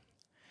you.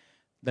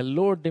 The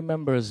Lord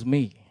remembers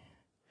me.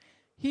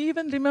 He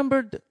even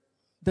remembered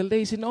the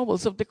lazy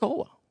nobles of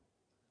Tekoa.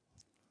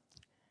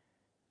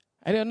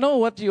 I don't know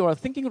what you are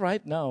thinking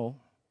right now,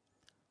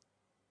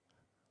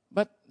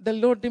 but the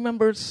Lord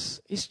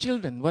remembers His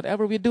children.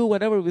 Whatever we do,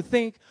 whatever we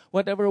think,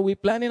 whatever we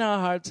plan in our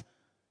hearts,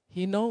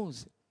 He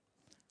knows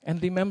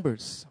and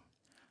remembers.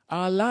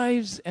 Our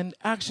lives and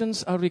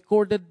actions are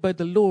recorded by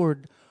the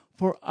Lord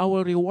for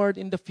our reward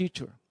in the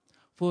future,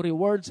 for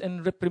rewards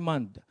and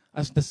reprimand,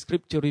 as the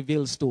Scripture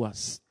reveals to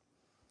us.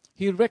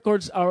 He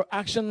records our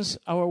actions,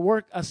 our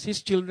work as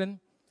His children,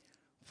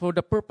 for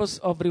the purpose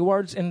of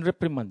rewards and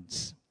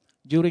reprimands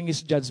during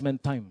His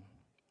judgment time.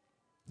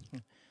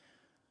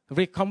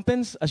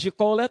 Recompense, as you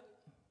call it,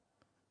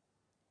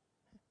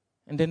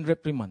 and then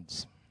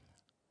reprimands.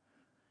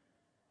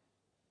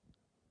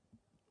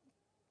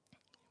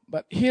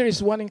 But here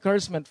is one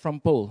encouragement from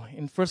Paul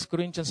in 1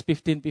 Corinthians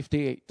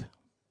 15:58.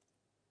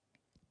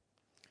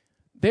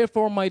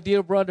 Therefore, my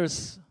dear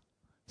brothers,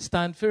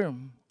 stand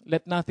firm.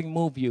 Let nothing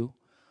move you.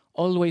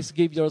 Always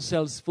give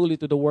yourselves fully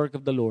to the work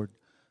of the Lord,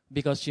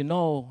 because you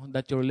know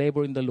that your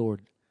labor in the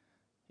Lord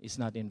is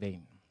not in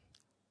vain.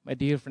 My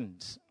dear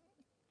friends,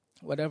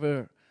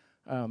 whatever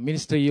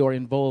ministry you are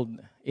involved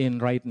in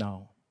right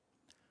now,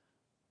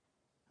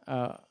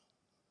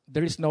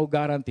 there is no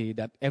guarantee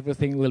that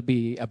everything will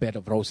be a bed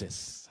of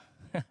roses,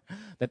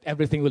 that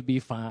everything will be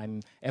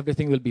fine,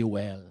 everything will be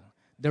well.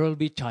 There will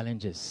be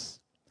challenges.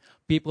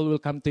 People will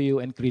come to you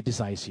and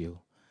criticize you,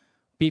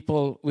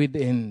 people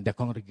within the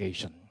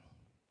congregation.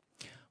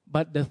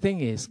 But the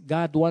thing is,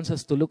 God wants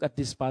us to look at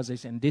this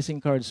passage and these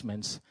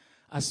encouragements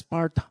as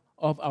part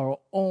of our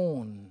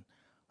own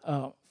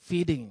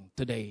feeding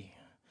today.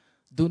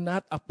 Do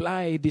not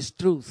apply this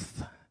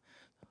truth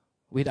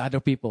with other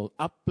people.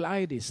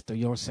 Apply this to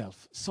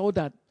yourself so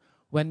that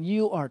when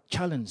you are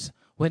challenged,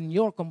 when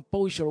your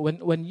composure,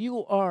 when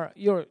you are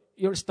your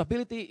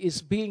stability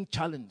is being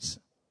challenged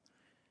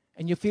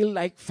and you feel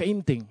like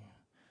fainting,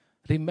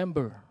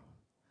 remember,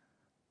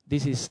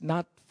 this is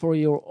not for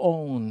your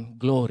own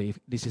glory.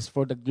 This is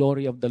for the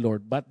glory of the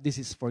Lord, but this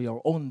is for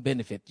your own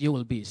benefit. You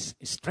will be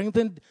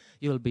strengthened,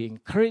 you will be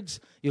encouraged,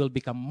 you will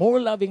become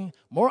more loving,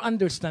 more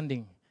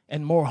understanding,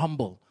 and more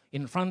humble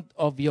in front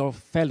of your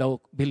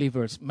fellow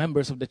believers,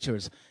 members of the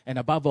church, and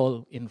above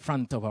all, in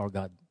front of our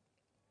God.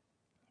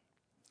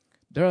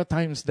 There are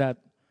times that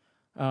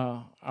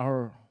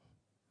our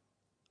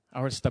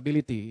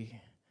stability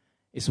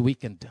is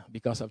weakened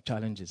because of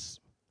challenges.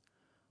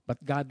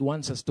 But God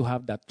wants us to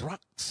have that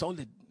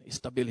rock-solid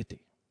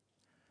stability.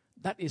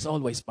 That is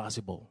always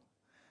possible.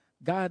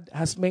 God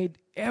has made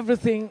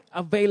everything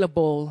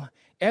available,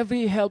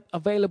 every help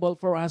available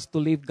for us to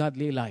live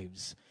godly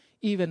lives,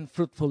 even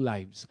fruitful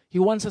lives. He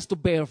wants us to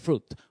bear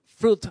fruit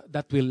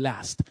that will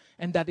last.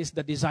 And that is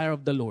the desire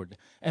of the Lord.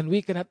 And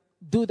we cannot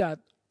do that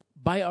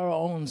by our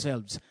own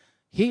selves.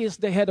 He is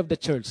the head of the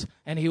church,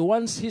 and He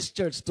wants His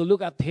church to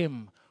look at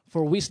Him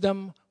for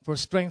wisdom, for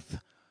strength,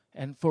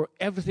 and for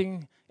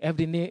everything,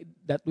 every need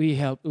that we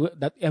help,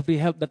 that every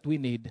help that we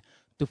need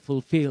to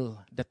fulfill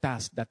the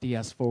task that He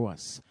has for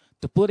us.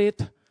 To put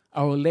it,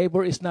 our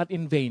labor is not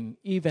in vain,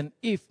 even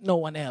if no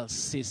one else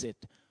sees it.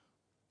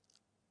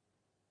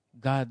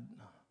 God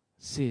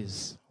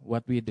sees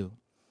what we do.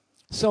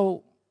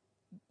 So,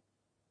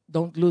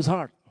 don't lose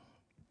heart.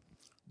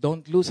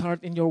 Don't lose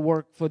heart in your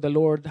work for the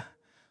Lord,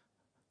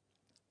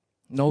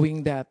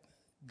 knowing that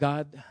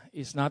God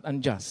is not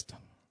unjust.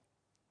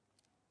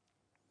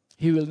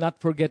 He will not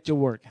forget your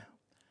work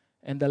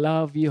and the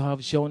love you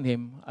have shown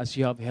Him as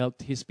you have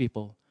helped His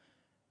people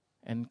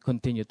and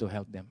continue to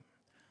help them.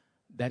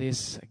 That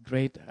is a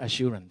great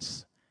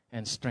assurance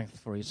and strength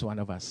for each one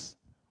of us.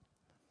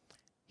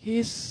 He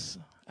is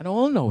an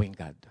all-knowing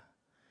God.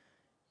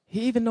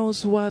 He even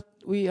knows what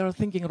we are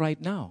thinking right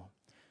now.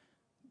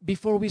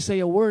 Before we say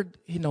a word,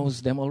 He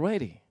knows them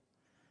already.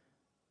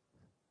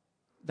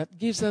 That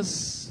gives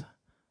us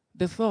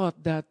the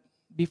thought that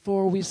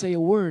before we say a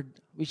word,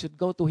 we should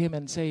go to Him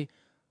and say,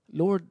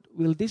 Lord,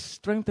 will this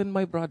strengthen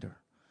my brother?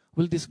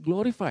 Will this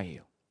glorify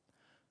You?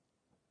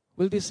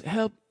 Will this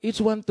help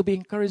each one to be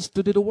encouraged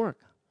to do the work?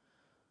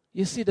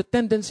 You see the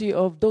tendency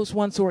of those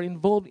ones who are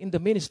involved in the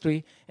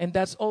ministry, and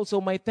that's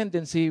also my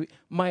tendency,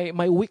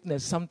 my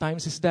weakness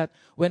sometimes is that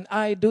when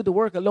I do the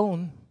work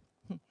alone,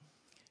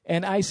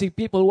 and I see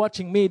people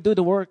watching me do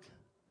the work,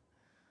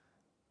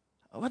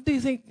 what do you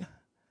think?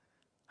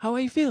 How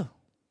I feel?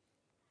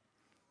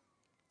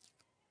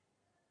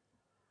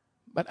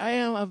 But I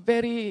am a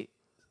very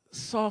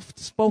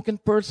soft-spoken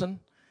person,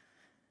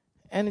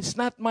 and it's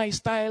not my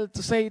style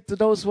to say to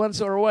those ones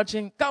who are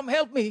watching, come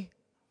help me.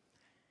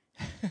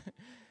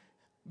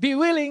 Be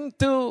willing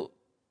to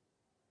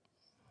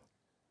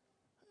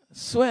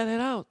sweat it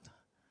out.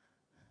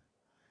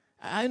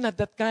 I'm not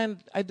that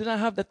kind. I do not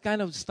have that kind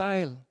of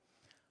style.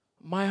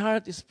 My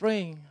heart is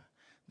praying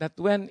that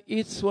when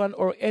each one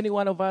or any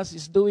one of us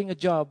is doing a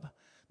job,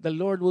 the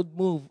Lord would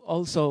move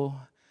also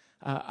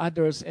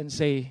others and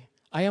say,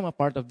 I am a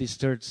part of this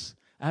church.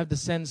 I have the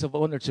sense of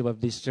ownership of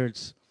this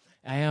church.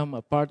 I am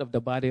a part of the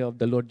body of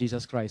the Lord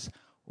Jesus Christ.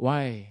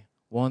 Why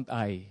won't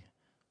I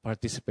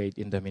participate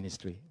in the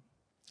ministry?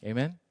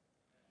 Amen?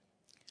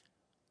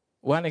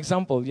 One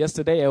example,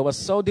 yesterday I was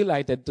so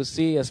delighted to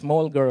see a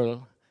small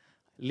girl,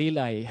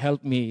 Lilay,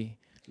 help me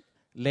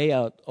lay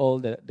out all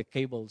the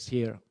cables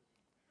here.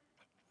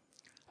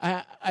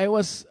 I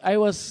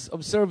was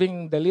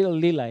observing the little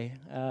Lilay,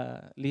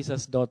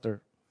 Lisa's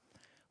daughter,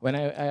 when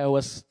I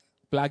was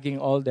plugging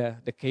all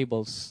the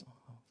cables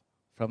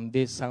from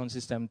this sound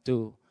system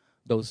to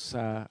those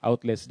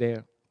outlets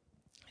there.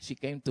 She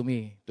came to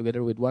me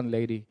together with one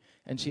lady,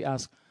 and she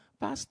asked,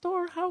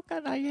 Pastor, how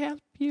can I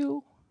help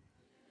you?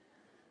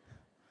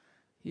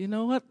 You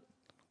know what?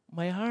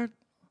 My heart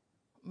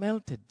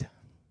melted.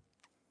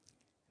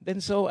 Then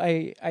so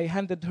I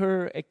handed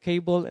her a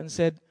cable and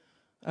said,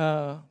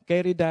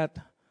 carry that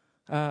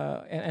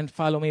and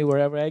follow me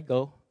wherever I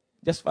go.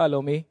 Just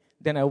follow me.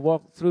 Then I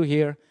walk through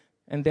here.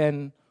 And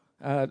then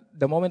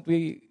the moment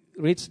we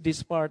reached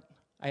this part,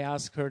 I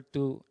asked her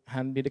to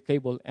hand me the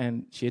cable,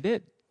 and she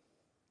did.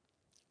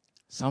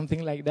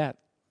 Something like that.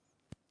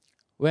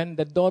 When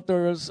the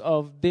daughters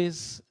of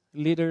these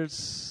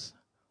leaders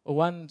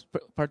One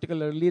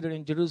particular leader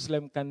in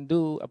Jerusalem can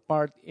do a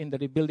part in the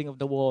rebuilding of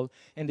the wall,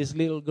 and this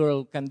little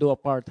girl can do a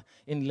part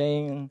in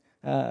laying,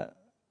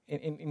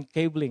 in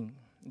cabling,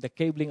 the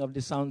cabling of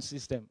the sound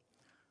system.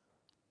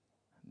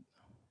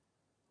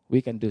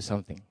 We can do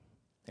something.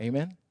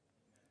 Amen?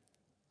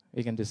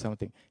 We can do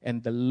something.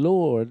 And the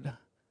Lord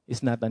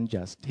is not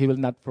unjust. He will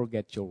not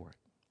forget your work.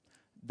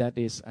 That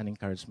is an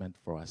encouragement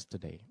for us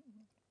today.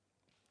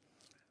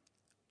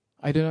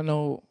 I do not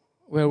know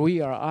where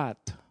we are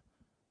at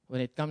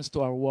when it comes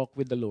to our walk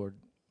with the Lord.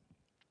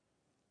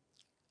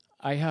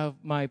 I have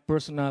my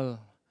personal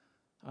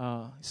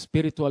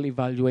spiritual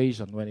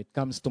evaluation when it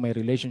comes to my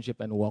relationship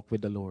and walk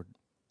with the Lord.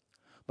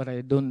 But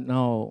I don't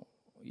know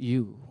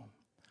you.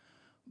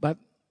 But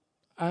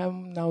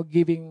I'm now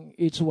giving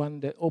each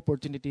one the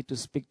opportunity to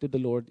speak to the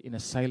Lord in a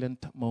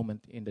silent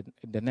moment in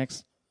the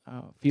next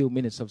few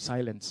minutes of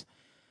silence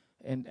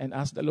and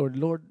ask the Lord,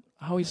 Lord,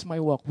 how is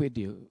my walk with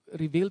you?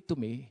 Reveal to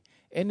me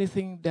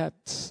anything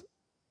that's,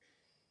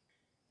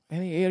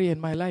 any area in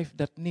my life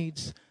that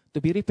needs to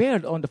be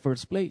repaired on the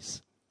first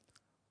place.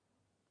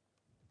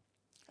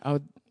 I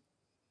would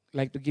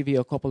like to give you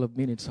a couple of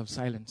minutes of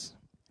silence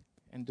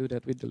and do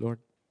that with the Lord.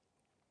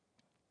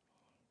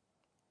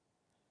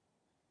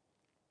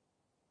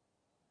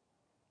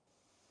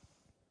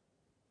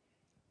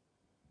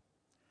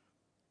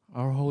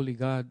 Our holy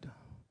God,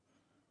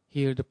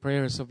 hear the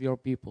prayers of your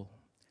people.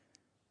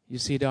 You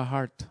see their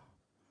heart.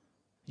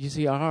 You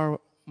see our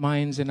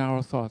minds and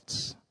our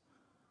thoughts.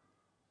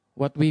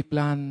 What we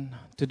plan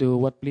to do,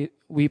 what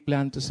we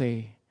plan to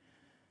say,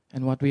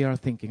 and what we are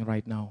thinking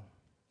right now.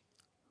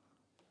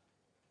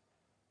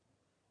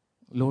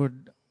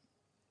 Lord,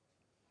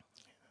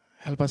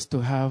 help us to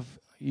have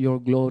your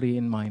glory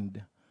in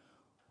mind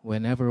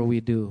whenever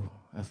we do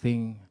a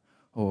thing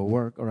or a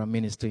work or a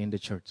ministry in the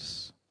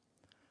church.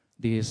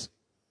 This is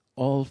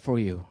all for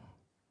you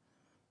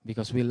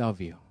because we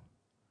love you.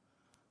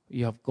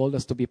 You have called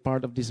us to be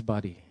part of this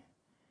body,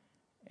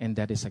 and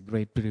that is a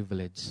great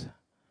privilege.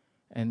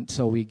 And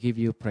so we give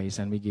you praise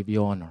and we give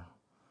you honor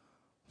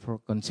for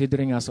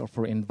considering us or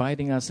for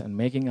inviting us and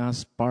making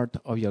us part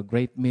of your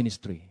great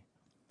ministry,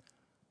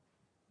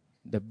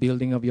 the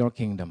building of your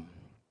kingdom,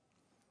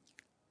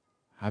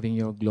 having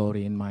your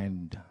glory in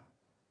mind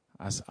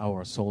as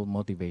our sole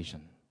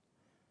motivation.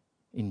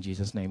 In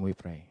Jesus' name we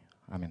pray.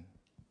 Amen.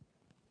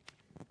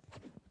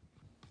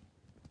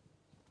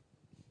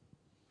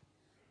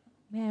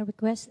 May I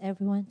request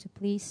everyone to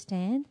please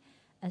stand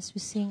as we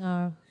sing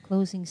our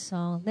closing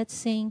song. Let's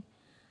sing,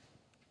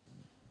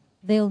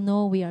 They'll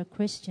Know We Are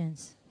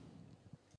Christians.